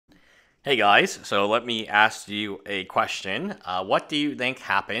Hey guys, so let me ask you a question. What do you think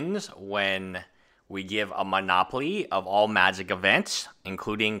happens when we give a monopoly of all Magic events,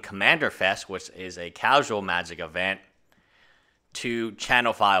 including Commander Fest, which is a casual Magic event, to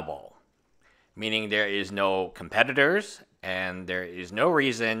Channel Fireball? Meaning there is no competitors and there is no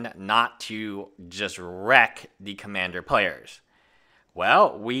reason not to just wreck the Commander players.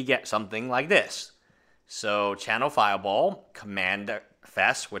 Well, we get something like this. So, Channel Fireball, Commander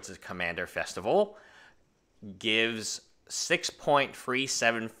Fest, which is Commander Festival, gives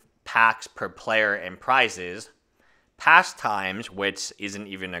 6.37 packs per player and prizes. Pastimes, which isn't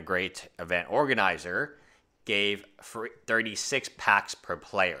even a great event organizer, gave 36 packs per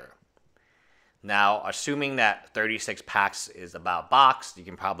player. Now, assuming that 36 packs is about box, you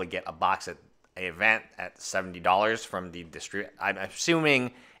can probably get a box at an event at $70 from the distributor. I'm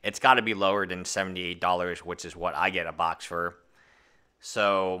assuming it's got to be lower than $78, which is what I get a box for.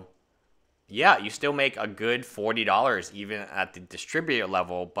 So, yeah, you still make a good $40 even at the distributor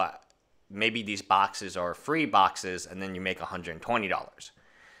level, but maybe these boxes are free boxes and then you make $120.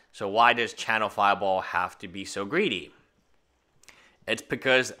 So why does Channel Fireball have to be so greedy? It's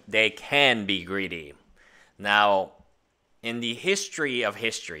because they can be greedy. Now, in the history of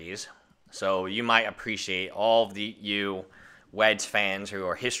histories, so you might appreciate, all of you Wedge fans who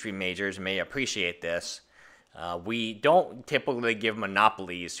are history majors may appreciate this. We don't typically give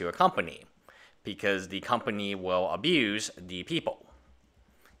monopolies to a company because the company will abuse the people.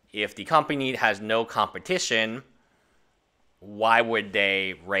 If the company has no competition, why would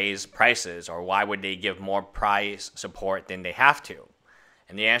they raise prices or why would they give more price support than they have to?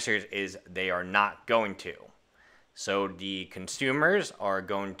 And the answer is they are not going to. So the consumers are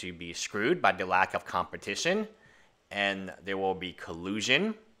going to be screwed by the lack of competition and there will be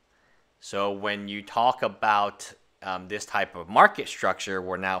collusion. So when you talk about this type of market structure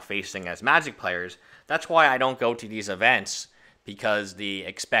we're now facing as Magic players, that's why I don't go to these events, because the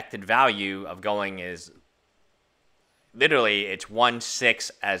expected value of going is literally it's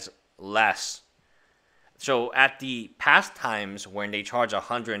 1/6 as less. So at the past times when they charge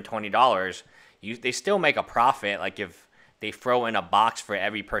 $120, they still make a profit. Like if they throw in a box for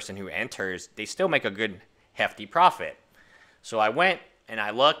every person who enters, they still make a good hefty profit. So I went and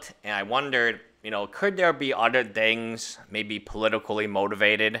I looked and I wondered, could there be other things, maybe politically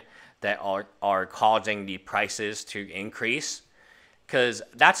motivated, that are causing the prices to increase? Because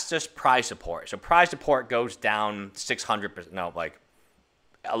that's just prize support. So prize support goes down 600%, no, like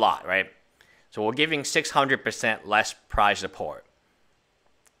a lot, right? So we're giving 600% less prize support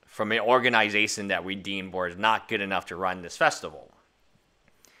from an organization that we deemed was not good enough to run this festival.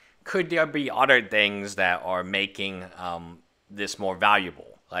 Could there be other things that are making this more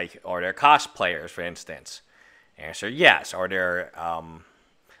valuable? Like, are there cosplayers, for instance? Answer, yes. Are there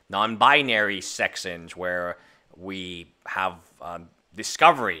non-binary sections where we have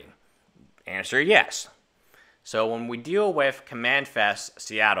discovery? Answer, yes. So when we deal with Command Fest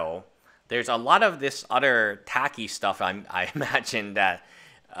Seattle, there's a lot of this other tacky stuff I imagine that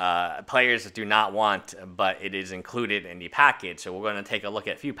players do not want, but it is included in the package. So we're going to take a look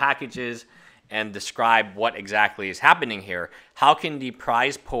at a few packages and describe what exactly is happening here. How can the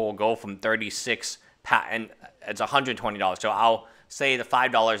prize pool go from 36 and it's $120? So I'll say the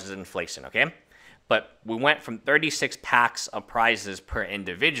 $5 is inflation, okay? But we went from 36 packs of prizes per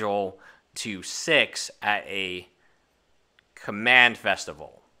individual to 6 at a Command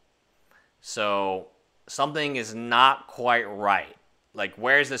Festival. So something is not quite right. Like,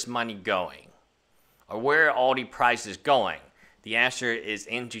 where's this money going? Or where are all the prizes going? The answer is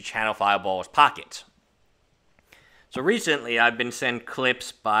into Channel Fireball's pockets. So recently, I've been sent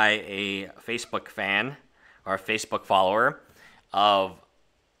clips by a Facebook fan or a Facebook follower of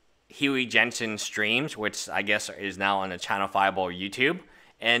Huey Jensen's streams, which I guess is now on the Channel Fireball YouTube.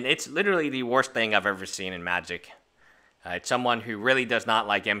 And it's literally the worst thing I've ever seen in Magic. It's someone who really does not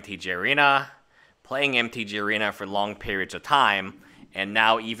like MTG Arena, playing MTG Arena for long periods of time, and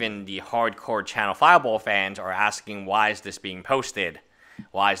now even the hardcore Channel Fireball fans are asking, why is this being posted?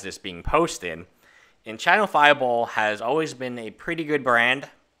 Why is this being posted? And Channel Fireball has always been a pretty good brand,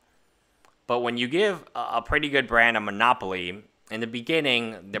 but when you give a pretty good brand a monopoly, in the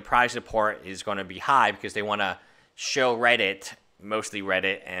beginning, the prize support is going to be high because they want to show Reddit, mostly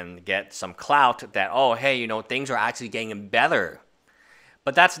Reddit, and get some clout that, oh, hey, things are actually getting better.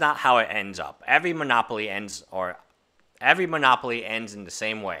 But that's not how it ends up. Every monopoly ends in the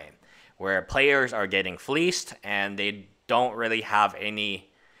same way, where players are getting fleeced and they don't really have any,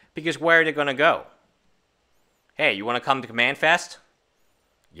 because where are they going to go? Hey, you want to come to Command Fest?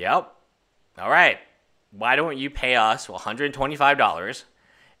 Yep. All right. Why don't you pay us $125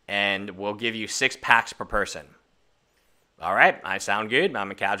 and we'll give you 6 packs per person. All right, I sound good. I'm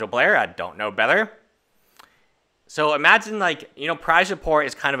a casual player. I don't know better. So imagine, like, you know, prize support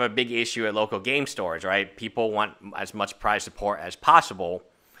is kind of a big issue at local game stores, right? People want as much prize support as possible.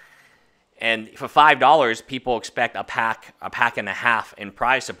 And for $5, people expect a pack and a half in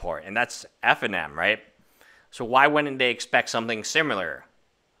prize support, and that's F&M, right? So why wouldn't they expect something similar,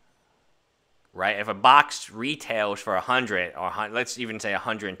 right? If a box retails for 100 or let's even say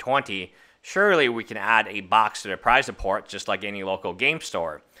 120, surely we can add a box to the prize support just like any local game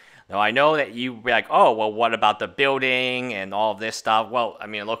store. Now I know that you be like, oh, well, what about the building and all of this stuff? Well, I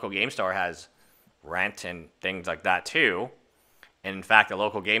mean, a local game store has rent and things like that too. And in fact, the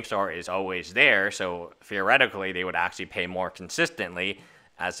local game store is always there, so theoretically, they would actually pay more consistently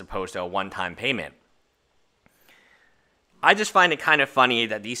as opposed to a one-time payment. I just find it kind of funny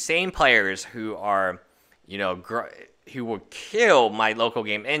that these same players who are, you know, who would kill my local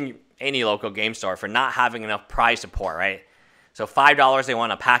game, any local game store for not having enough prize support, right? So $5 they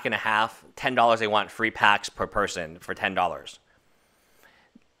want a pack and a half, $10 they want free packs per person for $10.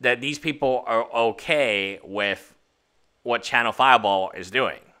 That these people are okay with what Channel Fireball is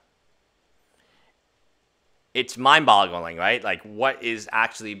doing. It's mind-boggling, right? Like, what is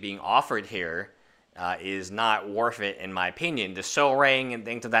actually being offered here is not worth it, in my opinion. The Soul Ring and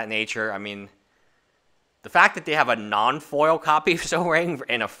things of that nature, I mean, the fact that they have a non-foil copy of Soul Ring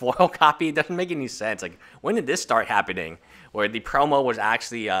and a foil copy doesn't make any sense. Like, when did this start happening? Where the promo was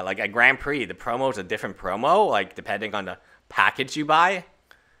actually, like at Grand Prix, the promo is a different promo, like, depending on the package you buy?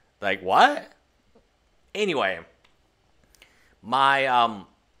 Like, what? Anyway, the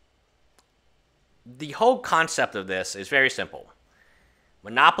whole concept of this is very simple.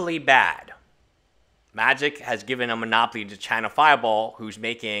 Monopoly bad. Magic has given a monopoly to China Fireball, who's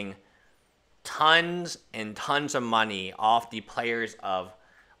making tons and tons of money off the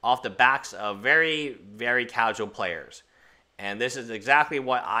backs of very, very casual players. And this is exactly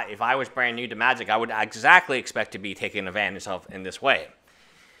what if I was brand new to Magic, I would exactly expect to be taken advantage of in this way.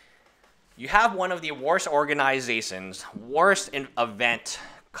 You have one of the worst organizations, worst event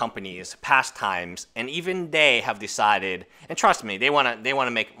companies, pastimes, and even they have decided, and trust me, they want to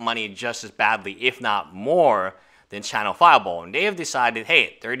make money just as badly, if not more, than Channel Fireball. And they have decided,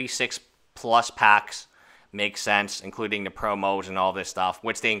 hey, 36 plus packs makes sense, including the promos and all this stuff,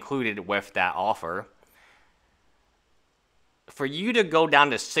 which they included with that offer. For you to go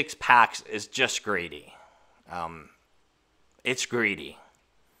down to 6 packs is just greedy. It's greedy.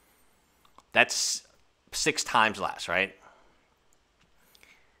 That's 6 times less, right?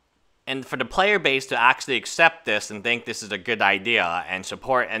 And for the player base to actually accept this and think this is a good idea and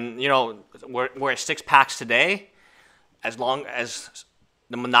support, and, you know, we're at 6 packs today. As long as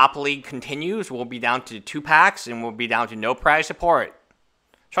the monopoly continues, we'll be down to 2 packs and we'll be down to no prize support.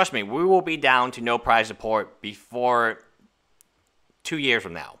 Trust me, we will be down to no prize support before 2 years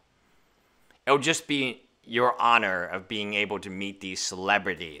from now. It'll just be your honor of being able to meet these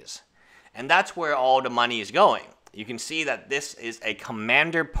celebrities. And that's where all the money is going. You can see that this is a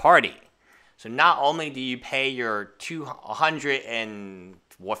commander party. So not only do you pay your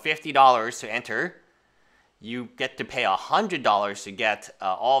 $150 to enter, you get to pay $100 to get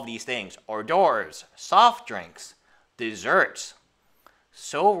all of these things. Hors d'oeuvres, soft drinks, desserts,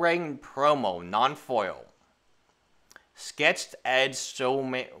 Soul Ring promo, non-foil, Sketched Edge Soul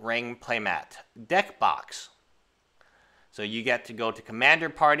Ring playmat, deck box. So you get to go to Commander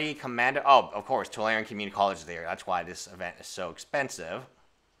Party, oh, of course, Tulare Community College is there. That's why this event is so expensive.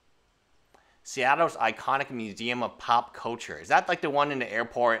 Seattle's iconic Museum of Pop Culture. Is that like the one in the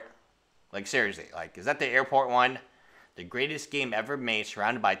airport? Like, seriously, like, is that the airport one? The greatest game ever made,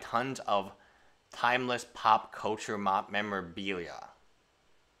 surrounded by tons of timeless pop culture memorabilia.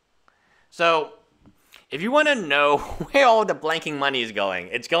 So, if you want to know where all the blanking money is going,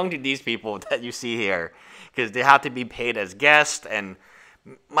 it's going to these people that you see here. Because they have to be paid as guests, and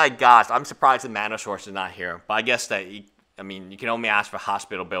my gosh, I'm surprised the Manosaurus is not here. But I guess that, you can only ask for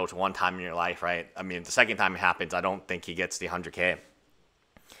hospital bills one time in your life, right? I mean, the second time it happens, I don't think he gets the 100K.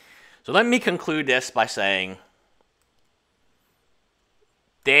 So let me conclude this by saying,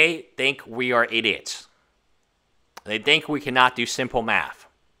 they think we are idiots. They think we cannot do simple math.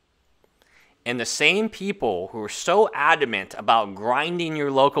 And the same people who are so adamant about grinding your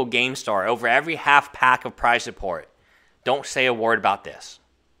local game store over every half pack of prize support don't say a word about this.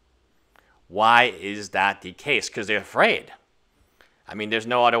 Why is that the case? Because they're afraid. I mean, there's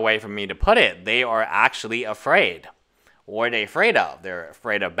no other way for me to put it. They are actually afraid. What are they afraid of? They're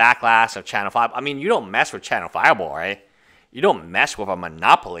afraid of backlash of Channel 5. I mean, you don't mess with Channel Fireball, right? You don't mess with a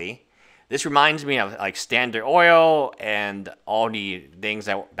monopoly. This reminds me of like Standard Oil and all the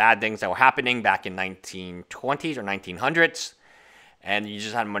bad things that were happening back in 1920s or 1900s. And you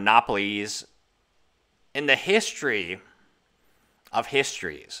just had monopolies. In the history of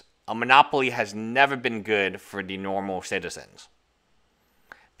histories, a monopoly has never been good for the normal citizens.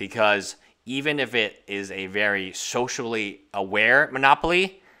 Because even if it is a very socially aware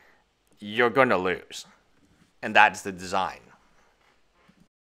monopoly, you're going to lose. And that's the design.